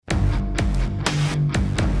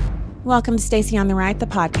Welcome to Stacy on the Right, the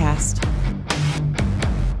podcast.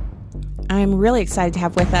 I'm really excited to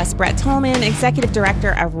have with us Brett Tolman, Executive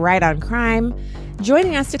Director of Right on Crime,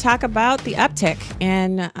 joining us to talk about the uptick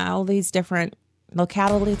in all these different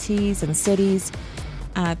localities and cities.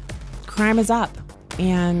 Crime is up,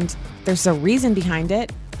 and there's a reason behind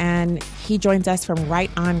it, and he joins us from Right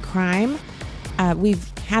on Crime. We've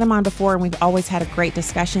had him on before, and we've always had a great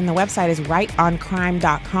discussion. The website is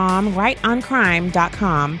rightoncrime.com,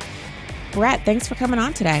 rightoncrime.com. Brett, thanks for coming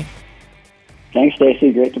on today. Thanks,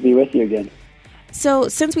 Stacy. Great to be with you again. So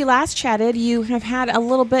since we last chatted, you have had a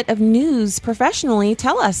little bit of news professionally.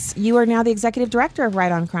 Tell us, you are now the Executive Director of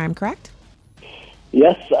Right on Crime, correct?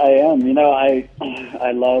 Yes, I am.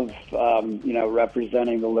 I love,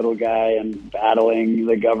 representing the little guy and battling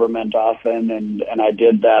the government often. And I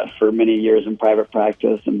did that for many years in private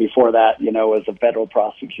practice. And before that, was a federal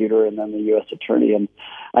prosecutor and then the U.S. attorney. And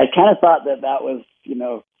I kind of thought that was,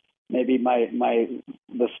 maybe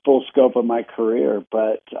the full scope of my career.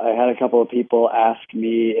 But I had a couple of people ask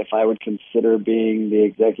me if I would consider being the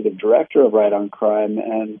executive director of Right on Crime.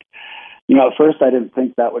 And, at first I didn't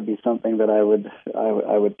think that would be something that I would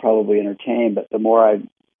probably entertain. But the more I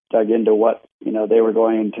dug into what, they were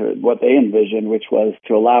going to, what they envisioned, which was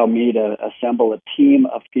to allow me to assemble a team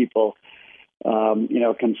of people,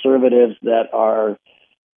 conservatives that are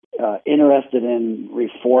interested in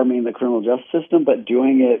reforming the criminal justice system, but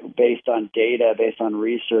doing it based on data, based on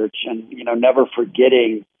research, and never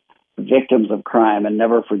forgetting victims of crime and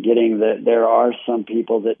never forgetting that there are some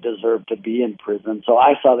people that deserve to be in prison. So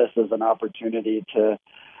I saw this as an opportunity to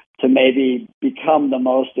maybe become the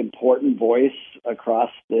most important voice across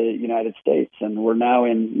the United States. And we're now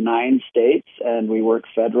in 9 states, and we work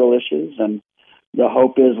federal issues, and the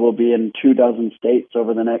hope is we'll be in 24 states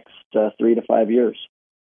over the next 3 to 5 years.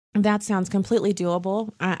 That sounds completely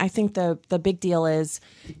doable. I think the big deal is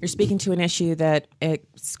you're speaking to an issue that it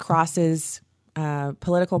crosses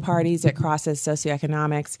political parties, it crosses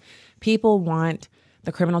socioeconomics. People want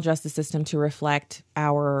the criminal justice system to reflect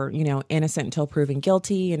our, innocent until proven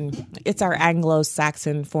guilty. And it's our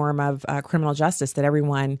Anglo-Saxon form of criminal justice that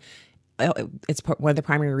everyone, it's one of the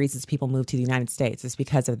primary reasons people move to the United States is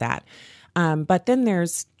because of that. But then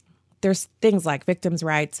there's things like victims'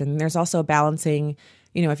 rights, and there's also balancing.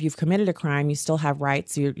 If you've committed a crime, you still have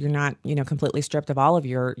rights. You're not, completely stripped of all of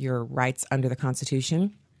your rights under the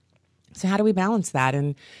Constitution. So how do we balance that?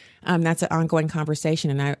 And that's an ongoing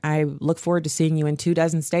conversation. And I look forward to seeing you in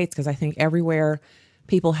 24 states because I think everywhere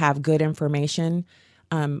people have good information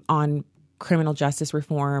on criminal justice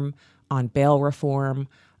reform, on bail reform,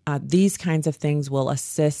 these kinds of things will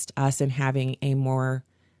assist us in having a more,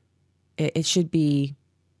 it should be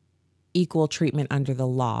equal treatment under the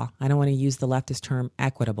law. I don't want to use the leftist term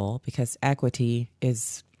equitable because equity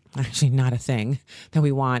is actually not a thing that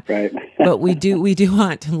we want. Right. But we do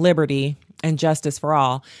want liberty and justice for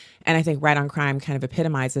all. And I think Right on Crime kind of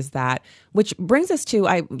epitomizes that, which brings us to,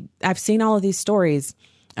 I've seen all of these stories,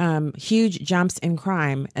 huge jumps in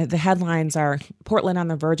crime. The headlines are Portland on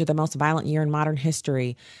the verge of the most violent year in modern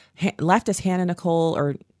history. Leftist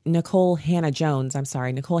Nicole Hannah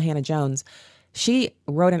Jones, she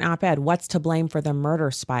wrote an op-ed, What's to Blame for the Murder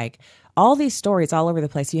Spike? All these stories all over the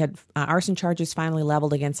place. You had arson charges finally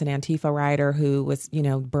leveled against an Antifa rioter who was,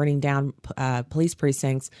 burning down police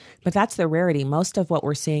precincts. But that's the rarity. Most of what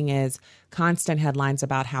we're seeing is constant headlines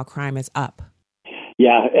about how crime is up.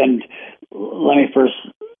 Yeah, and let me first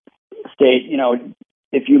state,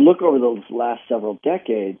 if you look over the last several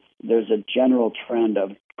decades, there's a general trend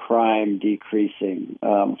of crime decreasing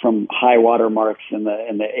from high water marks in the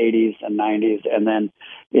 80s and 90s, and then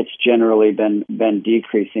it's generally been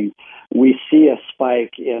decreasing. We see a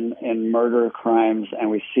spike in murder crimes, and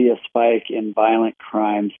we see a spike in violent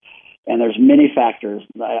crimes, and there's many factors.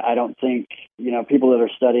 I don't think people that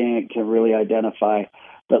are studying it can really identify,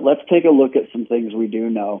 but let's take a look at some things we do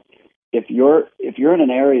know. If you're in an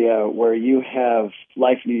area where you have,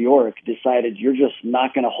 like New York, decided you're just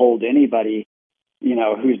not going to hold anybody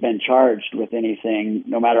who's been charged with anything,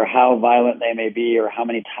 no matter how violent they may be or how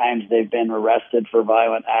many times they've been arrested for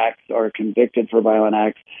violent acts or convicted for violent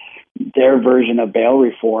acts, their version of bail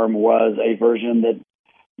reform was a version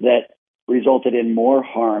that resulted in more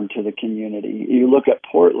harm to the community. You look at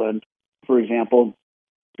Portland, for example,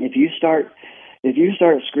 if you start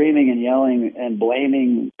screaming and yelling and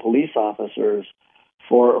blaming police officers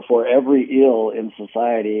for every ill in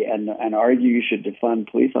society and argue you should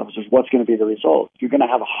defund police officers, what's going to be the result? You're going to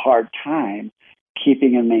have a hard time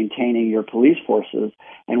keeping and maintaining your police forces.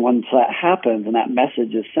 And once that happens and that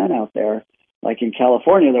message is sent out there, like in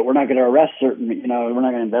California, that we're not going to arrest certain, we're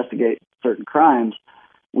not going to investigate certain crimes,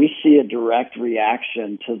 we see a direct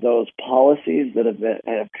reaction to those policies that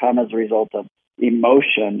have come as a result of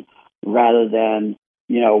emotion rather than,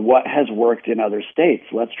 what has worked in other states.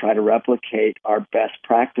 Let's try to replicate our best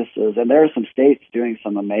practices. And there are some states doing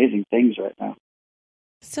some amazing things right now.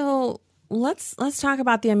 So let's talk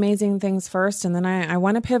about the amazing things first, and then I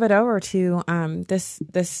want to pivot over to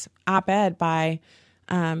this op-ed by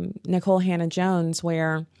Nikole Hannah-Jones,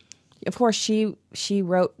 where, of course, she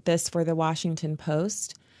wrote this for the Washington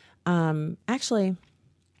Post. Actually,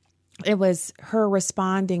 it was her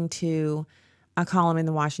responding to a column in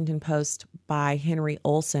the Washington Post by Henry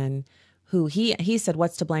Olsen, who he said,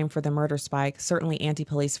 "What's to blame for the murder spike? Certainly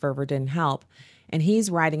anti-police fervor didn't help." And he's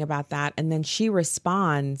writing about that. And then she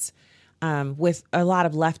responds with a lot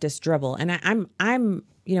of leftist dribble. And I'm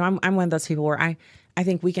one of those people where I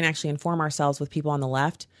think we can actually inform ourselves with people on the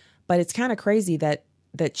left. But it's kind of crazy that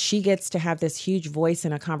she gets to have this huge voice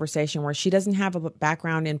in a conversation where she doesn't have a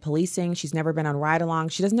background in policing. She's never been on ride-along.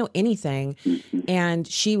 She doesn't know anything. And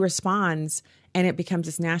she responds, and it becomes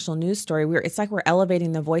this national news story. It's like we're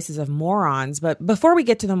elevating the voices of morons. But before we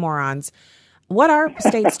get to the morons, what are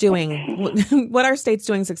states doing? What are states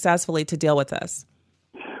doing successfully to deal with this?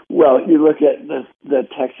 Well, you look at the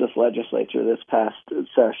Texas legislature this past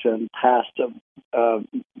session passed a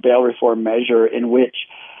bail reform measure in which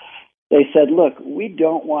they said, look, we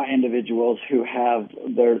don't want individuals who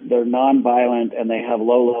they're nonviolent and they have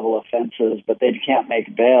low-level offenses, but they can't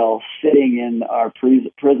make bail sitting in our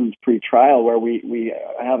prisons pre-trial where we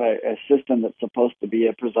have a system that's supposed to be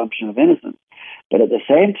a presumption of innocence. But at the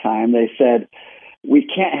same time, they said, we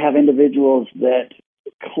can't have individuals that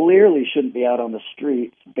clearly shouldn't be out on the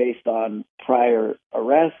streets based on prior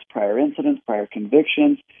arrests, prior incidents, prior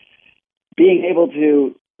convictions, being able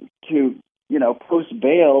to post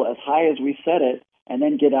bail as high as we set it and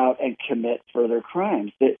then get out and commit further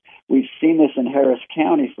crimes. That we've seen this in Harris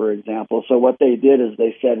County, for example. So what they did is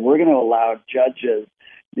they said, we're going to allow judges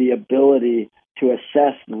the ability to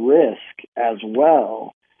assess risk as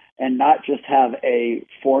well and not just have a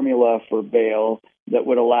formula for bail that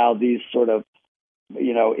would allow these sort of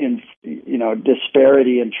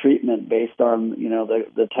disparity in treatment based on,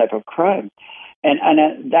 the type of crime.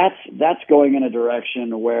 And that's going in a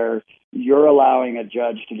direction where you're allowing a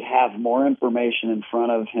judge to have more information in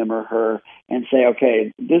front of him or her and say,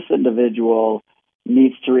 okay, this individual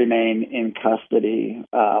needs to remain in custody,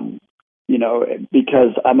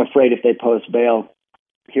 because I'm afraid if they post bail,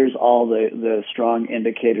 here's all the strong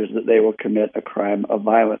indicators that they will commit a crime of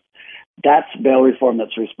violence. That's bail reform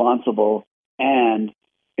that's responsible, and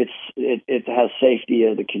it has safety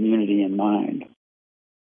of the community in mind.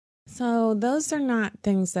 So those are not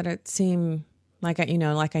things that it seem like I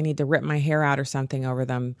need to rip my hair out or something over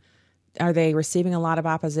them. Are they receiving a lot of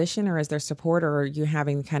opposition, or is there support, or are you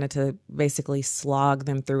having kind of to basically slog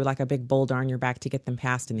them through like a big boulder on your back to get them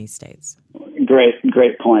passed in these states?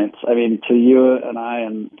 Great points. I mean, to you and I,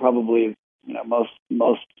 and probably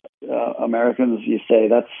most Americans, you say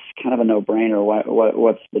that's kind of a no-brainer.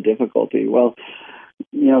 What's the difficulty? Well,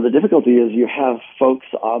 the difficulty is you have folks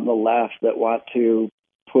on the left that want to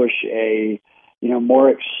push a more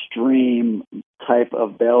extreme type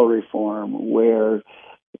of bail reform where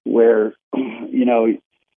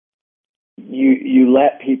you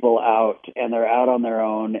let people out and they're out on their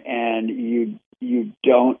own, and you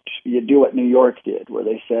do what New York did, where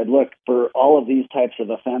they said, look, for all of these types of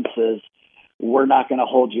offenses, we're not going to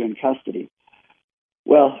hold you in custody.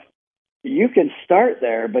 Well, you can start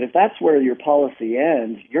there, but if that's where your policy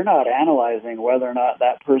ends, you're not analyzing whether or not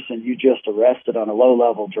that person you just arrested on a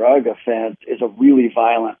low-level drug offense is a really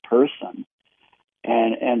violent person.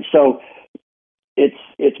 And so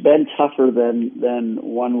it's been tougher than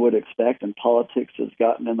one would expect, and politics has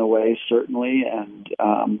gotten in the way, certainly. And,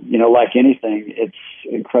 like anything, it's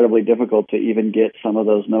incredibly difficult to even get some of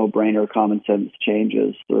those no-brainer common sense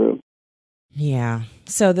changes through. Yeah.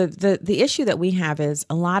 So the issue that we have is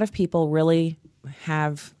a lot of people really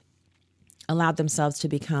have allowed themselves to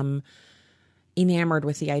become enamored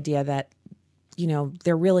with the idea that,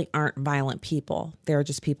 there really aren't violent people. They're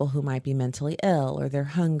just people who might be mentally ill, or they're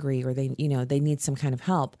hungry, or they need some kind of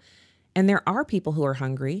help. And there are people who are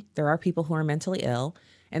hungry. There are people who are mentally ill,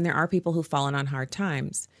 and there are people who've fallen on hard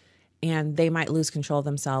times, and they might lose control of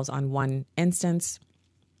themselves on one instance,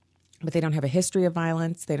 but they don't have a history of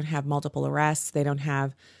violence. They don't have multiple arrests. They don't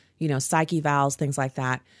have, psych evals, things like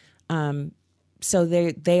that. So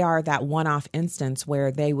they are that one-off instance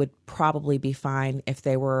where they would probably be fine if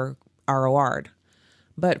they were ROR'd.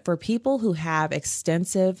 But for people who have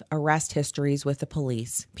extensive arrest histories with the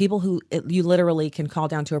police, people who you literally can call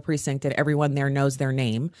down to a precinct and everyone there knows their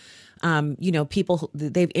name, people,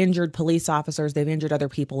 they've injured police officers, they've injured other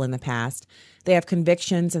people in the past. They have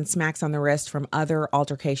convictions and smacks on the wrist from other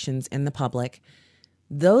altercations in the public.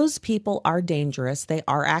 Those people are dangerous. They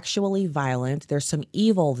are actually violent. There's some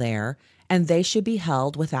evil there, and they should be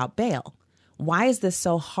held without bail. Why is this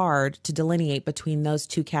so hard to delineate between those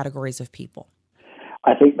two categories of people?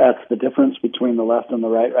 I think that's the difference between the left and the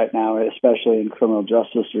right now, especially in criminal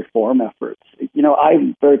justice reform efforts.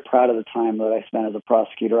 I'm very proud of the time that I spent as a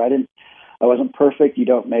prosecutor. I wasn't perfect. You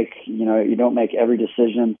don't make every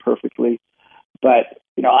decision perfectly. But,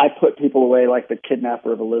 I put people away like the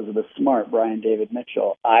kidnapper of Elizabeth Smart, Brian David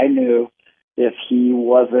Mitchell. I knew if he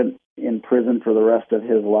wasn't in prison for the rest of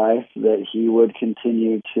his life, that he would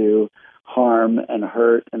continue to harm and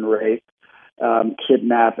hurt and rape,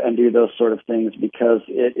 kidnap and do those sort of things, because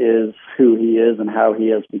it is who he is and how he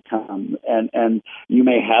has become. And you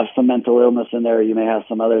may have some mental illness in there, you may have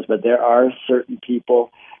some others, but there are certain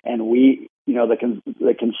people, and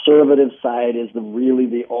the conservative side is really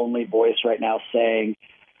the only voice right now saying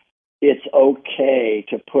it's okay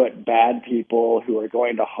to put bad people who are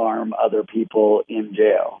going to harm other people in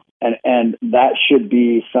jail. And that should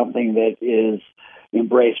be something that is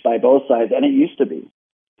embraced by both sides, and it used to be.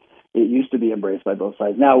 It used to be embraced by both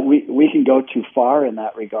sides. Now, we can go too far in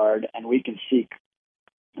that regard, and we can seek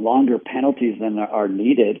longer penalties than are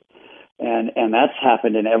needed. And that's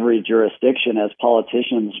happened in every jurisdiction as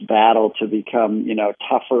politicians battle to become,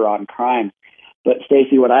 tougher on crime. But,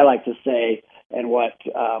 Stacey, what I like to say, and what,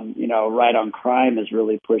 Right on Crime is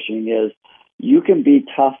really pushing, is you can be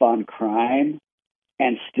tough on crime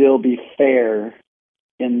and still be fair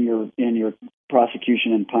in your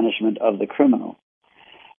prosecution and punishment of the criminal.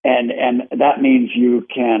 And that means you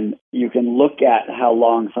can look at how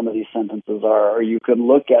long some of these sentences are, or you can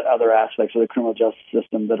look at other aspects of the criminal justice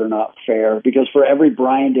system that are not fair. Because for every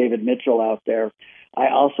Brian David Mitchell out there, I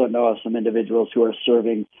also know of some individuals who are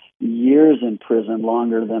serving years in prison,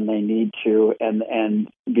 longer than they need to, and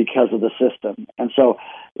because of the system. And so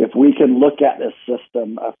if we can look at this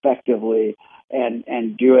system effectively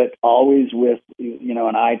and do it always with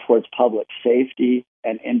an eye towards public safety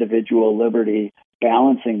and individual liberty,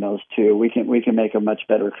 balancing those two, we can make a much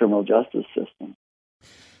better criminal justice system.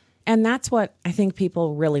 And that's what I think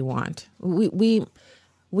people really want. We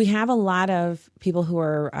have a lot of people who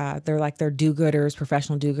are they're do-gooders,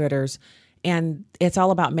 professional do-gooders, and it's all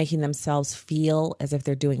about making themselves feel as if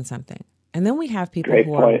they're doing something. And then we have people Great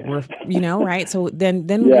who point. are, right? So then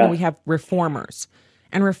we have reformers.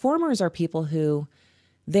 And reformers are people who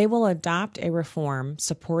they will adopt a reform,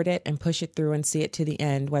 support it, and push it through and see it to the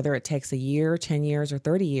end, whether it takes a year, 10 years, or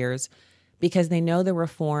 30 years, because they know the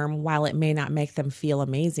reform, while it may not make them feel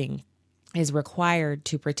amazing, is required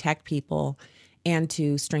to protect people and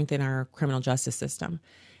to strengthen our criminal justice system.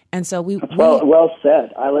 And so well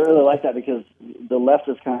said. I really like that, because the left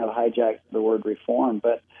has kind of hijacked the word reform,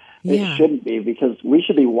 but it shouldn't be, because we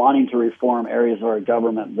should be wanting to reform areas of our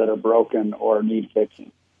government that are broken or need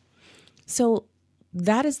fixing. So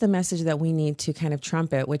that is the message that we need to kind of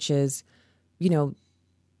trumpet, which is,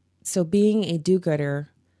 so being a do-gooder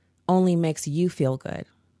only makes you feel good,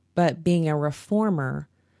 but being a reformer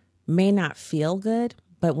may not feel good,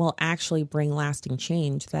 but will actually bring lasting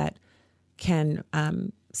change that can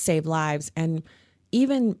save lives. And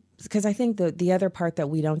even because I think the other part that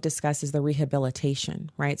we don't discuss is the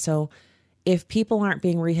rehabilitation, right? So if people aren't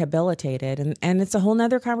being rehabilitated, and it's a whole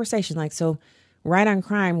nother conversation, so Right on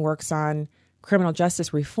Crime works on criminal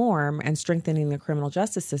justice reform and strengthening the criminal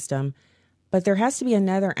justice system, but there has to be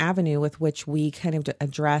another avenue with which we kind of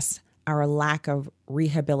address our lack of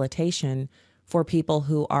rehabilitation for people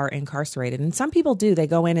who are incarcerated. And some people do. They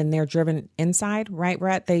go in and they're driven inside, right,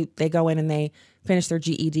 Brett? They go in and they finish their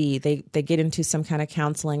GED. They get into some kind of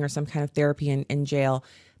counseling or some kind of therapy in jail.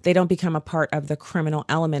 They don't become a part of the criminal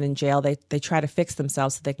element in jail. They try to fix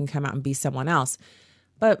themselves so they can come out and be someone else.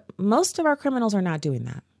 But most of our criminals are not doing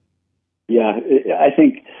that. Yeah, I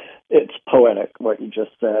think it's poetic what you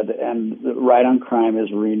just said, and Right on Crime is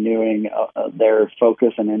renewing their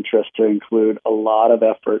focus and interest to include a lot of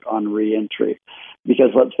effort on reentry,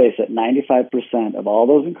 because let's face it, 95% of all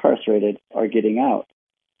those incarcerated are getting out.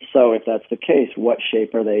 So if that's the case, what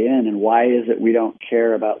shape are they in, and why is it we don't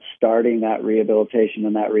care about starting that rehabilitation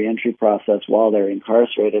and that reentry process while they're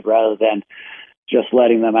incarcerated, rather than just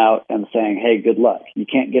letting them out and saying, hey, good luck. You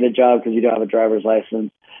can't get a job because you don't have a driver's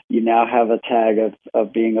license. You now have a tag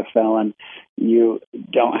of being a felon. You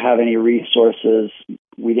don't have any resources.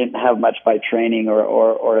 we didn't have much by training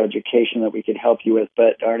or education that we could help you with,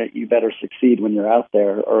 but darn it, you better succeed when you're out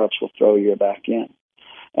there, or else we'll throw you back in.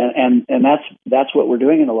 And that's what we're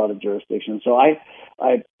doing in a lot of jurisdictions. So I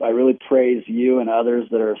really praise you and others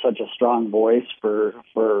that are such a strong voice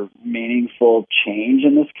for meaningful change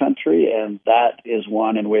in this country. And that is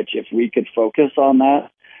one in which, if we could focus on that,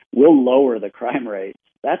 we'll lower the crime rate.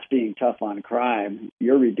 That's being tough on crime.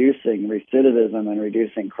 You're reducing recidivism and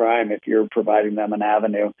reducing crime if you're providing them an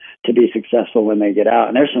avenue to be successful when they get out.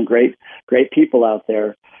 And there's some great people out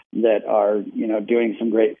there that are, doing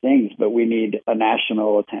some great things, but we need a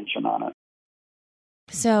national attention on it.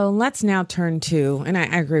 So let's now turn to, and I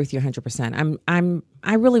agree with you 100%.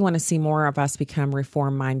 I really want to see more of us become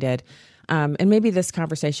reform-minded. And maybe this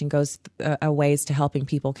conversation goes a ways to helping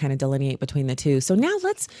people kind of delineate between the two. So now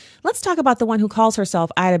let's talk about the one who calls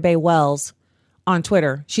herself Ida Bae Wells on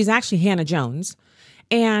Twitter. She's actually Hannah Jones.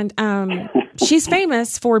 And she's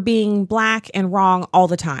famous for being black and wrong all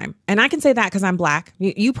the time. And I can say that because I'm black.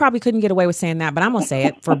 You probably couldn't get away with saying that, but I'm going to say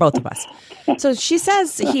it for both of us. So she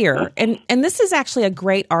says here, and this is actually a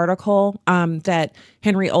great article that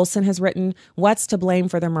Henry Olsen has written, What's to Blame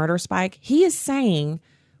for the Murder Spike? He is saying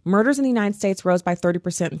murders in the United States rose by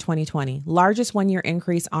 30% in 2020, largest one-year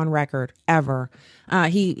increase on record ever.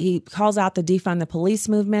 He calls out the defund the police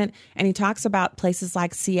movement, and he talks about places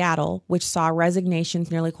like Seattle, which saw resignations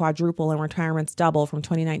nearly quadruple and retirements double from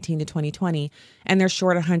 2019 to 2020, and they're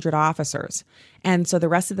short 100 officers. And so the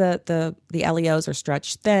rest of the LEOs are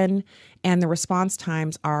stretched thin, and the response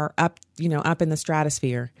times are up in the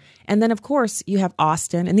stratosphere. And then, of course, you have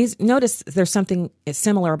Austin. And notice there's something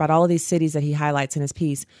similar about all of these cities that he highlights in his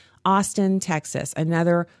piece. Austin, Texas,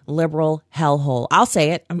 another liberal hellhole. I'll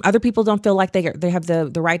say it. Other people don't feel like they have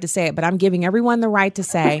the right to say it, but I'm giving everyone the right to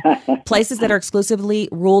say places that are exclusively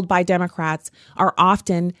ruled by Democrats are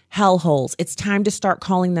often hellholes. It's time to start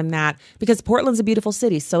calling them that, because Portland's a beautiful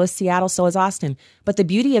city. So is Seattle. So is Austin. But the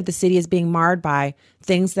beauty of the city is being marred by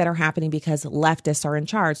things that are happening because leftists are in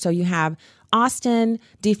charge. So you have Austin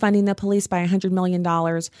defunding the police by $100 million.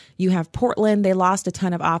 You have Portland. They lost a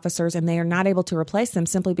ton of officers and they are not able to replace them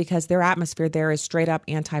simply because their atmosphere there is straight up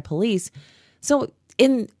anti-police. So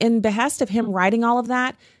in behest of him writing all of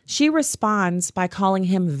that, she responds by calling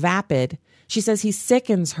him vapid. She says he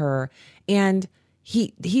sickens her, and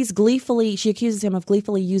she accuses him of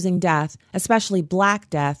gleefully using death, especially black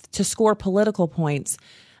death, to score political points.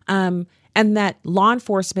 And that law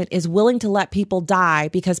enforcement is willing to let people die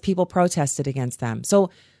because people protested against them. So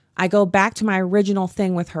I go back to my original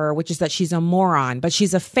thing with her, which is that she's a moron, but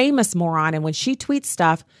she's a famous moron. And when she tweets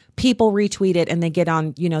stuff, people retweet it and they get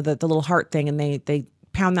on, the little heart thing, and they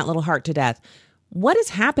pound that little heart to death. What is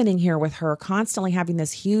happening here with her constantly having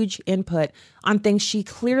this huge input on things she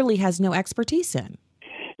clearly has no expertise in?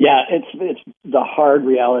 Yeah, it's the hard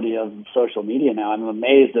reality of social media now. I'm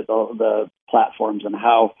amazed at the platforms and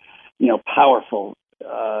how powerful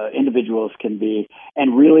individuals can be,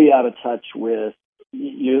 and really out of touch with.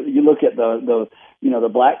 You look at the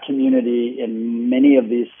black community in many of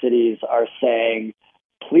these cities are saying,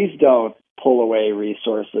 please don't pull away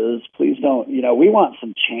resources. Please don't. We want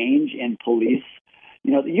some change in police.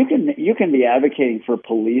 You can be advocating for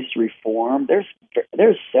police reform.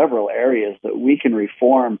 There's several areas that we can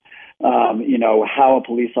reform. How a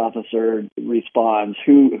police officer responds,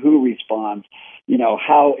 who responds.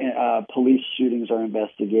 How police shootings are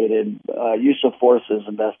investigated, use of force is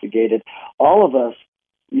investigated. All of us,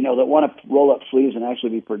 that want to roll up sleeves and actually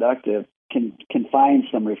be productive can find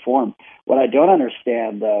some reform. What I don't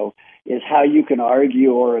understand, though, is how you can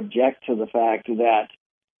argue or object to the fact that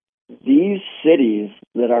these cities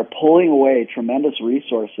that are pulling away tremendous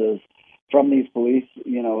resources from these police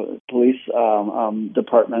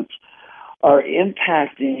departments are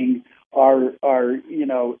impacting our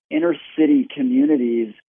inner city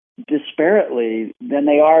communities disparately than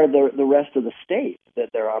they are the rest of the state that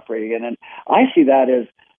they're operating in. And I see that as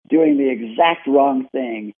doing the exact wrong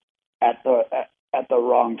thing at the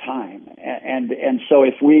wrong time. And so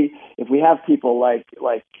if we have people like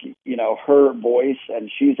her voice,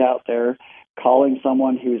 and she's out there calling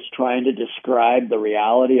someone who's trying to describe the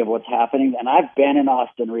reality of what's happening. And I've been in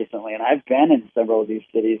Austin recently, and I've been in several of these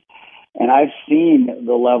cities, and I've seen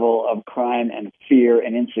the level of crime and fear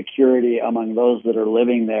and insecurity among those that are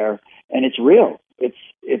living there. And it's real.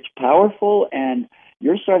 It's powerful. And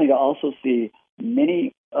you're starting to also see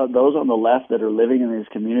many of those on the left that are living in these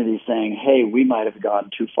communities saying, hey, we might have gone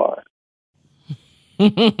too far.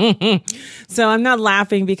 So I'm not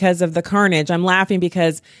laughing because of the carnage. I'm laughing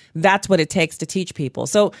because that's what it takes to teach people.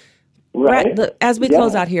 So right. Brett, as we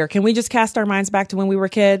close out here, can we just cast our minds back to when we were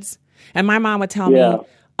kids? And my mom would tell me,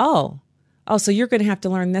 oh, oh, so you're going to have to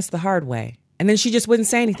learn this the hard way. And then she just wouldn't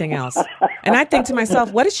say anything else. And I'd think to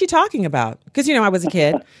myself, what is she talking about? Because, I was a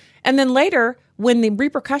kid. And then later, when the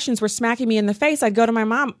repercussions were smacking me in the face, I'd go to my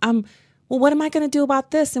mom, well, what am I going to do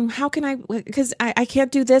about this? And how can because I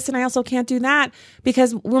can't do this and I also can't do that.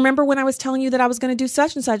 Because remember when I was telling you that I was going to do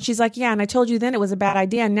such and such? She's like, yeah, and I told you then it was a bad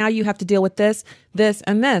idea. And now you have to deal with this, this,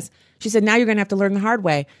 and this. She said, now you're going to have to learn the hard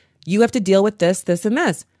way. You have to deal with this, this, and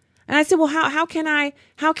this. And I said, well, how can I?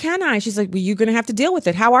 She's like, well, you're going to have to deal with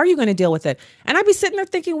it. How are you going to deal with it? And I'd be sitting there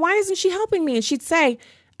thinking, why isn't she helping me? And she'd say,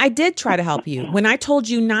 I did try to help you when I told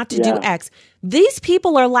you not to do X. These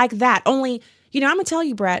people are like that. Only, I'm going to tell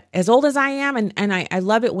you, Brett, as old as I am, and I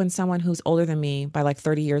love it when someone who's older than me by like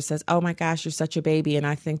 30 years says, oh my gosh, you're such a baby. And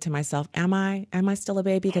I think to myself, am I still a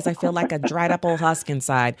baby? Because I feel like a dried up old husk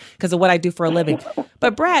inside because of what I do for a living.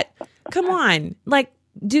 But Brett, come on, like,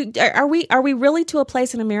 are we really to a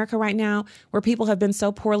place in America right now where people have been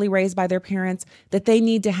so poorly raised by their parents that they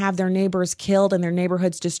need to have their neighbors killed and their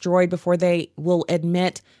neighborhoods destroyed before they will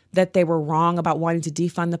admit that they were wrong about wanting to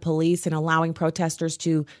defund the police and allowing protesters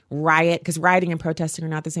to riot? Because rioting and protesting are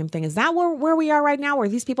not the same thing. Is that where we are right now, where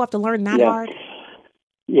these people have to learn that hard?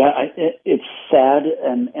 Yeah, it's sad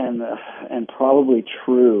and probably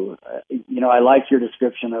true. I like your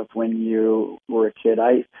description of when you were a kid.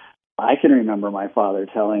 I can remember my father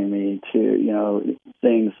telling me to,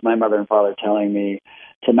 things, my mother and father telling me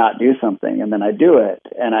to not do something, and then I do it,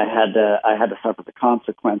 and I had to suffer the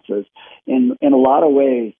consequences. In a lot of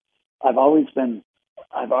ways, I've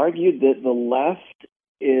argued that the left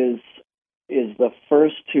is the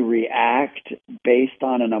first to react based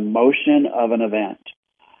on an emotion of an event.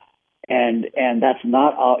 And that's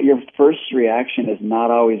not all, your first reaction is not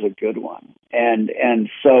always a good one. And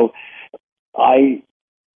so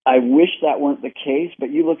I wish that weren't the case, but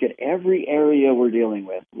you look at every area we're dealing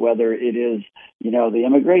with, whether it is, the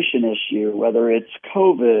immigration issue, whether it's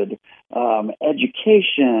COVID,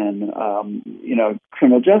 education,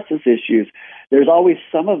 criminal justice issues, there's always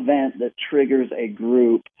some event that triggers a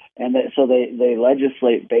group, and so they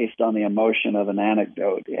legislate based on the emotion of an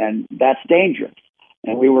anecdote, and that's dangerous.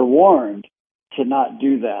 And we were warned to not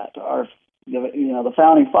do that. The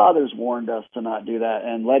founding fathers warned us to not do that,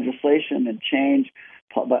 and legislation and change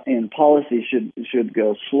in policy should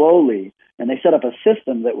go slowly, and they set up a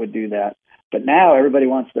system that would do that. But now everybody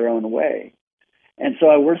wants their own way, and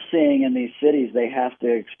so we're seeing in these cities they have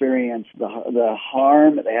to experience the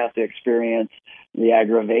harm, they have to experience the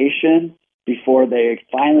aggravation before they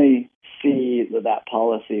finally see that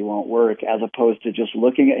policy won't work, as opposed to just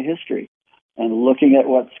looking at history and looking at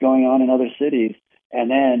what's going on in other cities,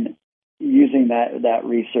 and then using that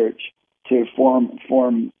research to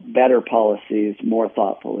form better policies more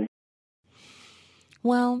thoughtfully.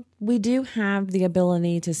 Well, we do have the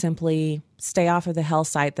ability to simply stay off of the hell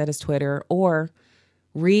site that is Twitter, or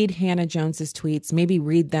read Hannah Jones's tweets, maybe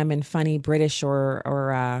read them in funny British or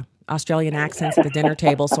Australian accents at the dinner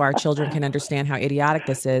table so our children can understand how idiotic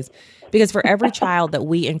this is. Because for every child that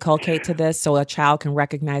we inculcate to this, so a child can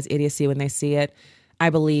recognize idiocy when they see it, I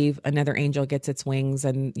believe another angel gets its wings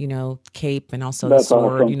and, cape, and also the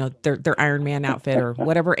sword, awesome. Their Iron Man outfit or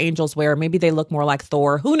whatever angels wear. Maybe they look more like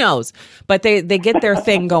Thor. Who knows? But they get their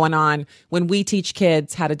thing going on when we teach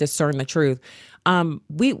kids how to discern the truth.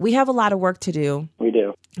 We have a lot of work to do. We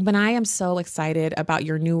do. But I am so excited about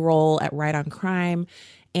your new role at Right on Crime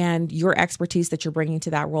and your expertise that you're bringing to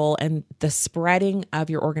that role and the spreading of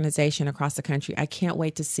your organization across the country. I can't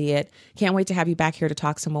wait to see it. Can't wait to have you back here to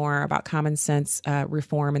talk some more about common sense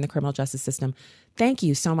reform in the criminal justice system. Thank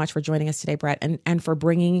you so much for joining us today, Brett, and for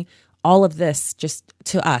bringing all of this just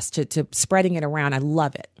to us, to spreading it around. I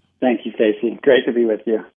love it. Thank you, Stacey. Great to be with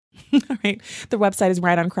you. All right. The website is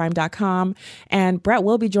rightoncrime.com. And Brett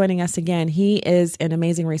will be joining us again. He is an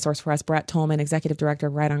amazing resource for us. Brett Tolman, Executive Director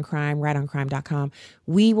of Right on Crime, rightoncrime.com.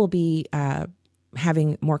 We will be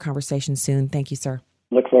having more conversations soon. Thank you, sir.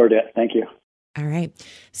 Look forward to it. Thank you. All right.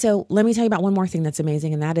 So let me tell you about one more thing that's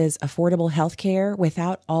amazing, and that is affordable health care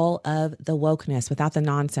without all of the wokeness, without the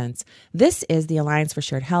nonsense. This is the Alliance for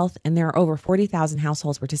Shared Health, and there are over 40,000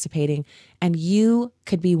 households participating, and you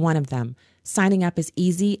could be one of them. Signing up is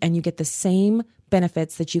easy, and you get the same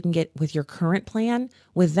benefits that you can get with your current plan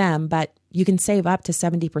with them, but you can save up to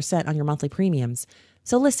 70% on your monthly premiums.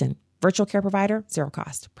 So listen, virtual care provider, zero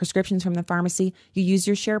cost. Prescriptions from the pharmacy, you use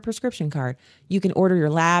your shared prescription card. You can order your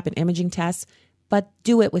lab and imaging tests, but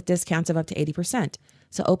do it with discounts of up to 80%.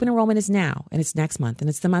 So open enrollment is now, and it's next month, and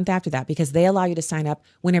it's the month after that, because they allow you to sign up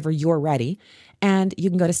whenever you're ready. And you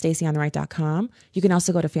can go to StaceyOnTheRight.com. You can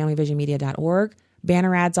also go to FamilyVisionMedia.org.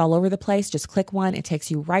 banner ads all over the place. Just click one. It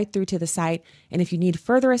takes you right through to the site. And if you need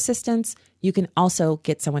further assistance, you can also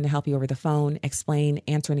get someone to help you over the phone, explain,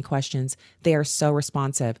 answer any questions. They are so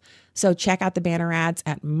responsive. So check out the banner ads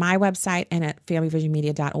at my website and at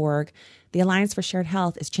familyvisionmedia.org. The Alliance for Shared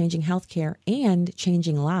Health is changing healthcare and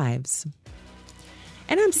changing lives.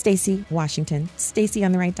 And I'm Stacy Washington,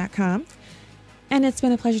 stacyontheright.com. And it's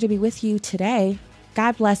been a pleasure to be with you today.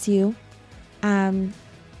 God bless you.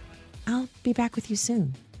 I'll be back with you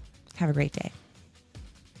soon. Have a great day.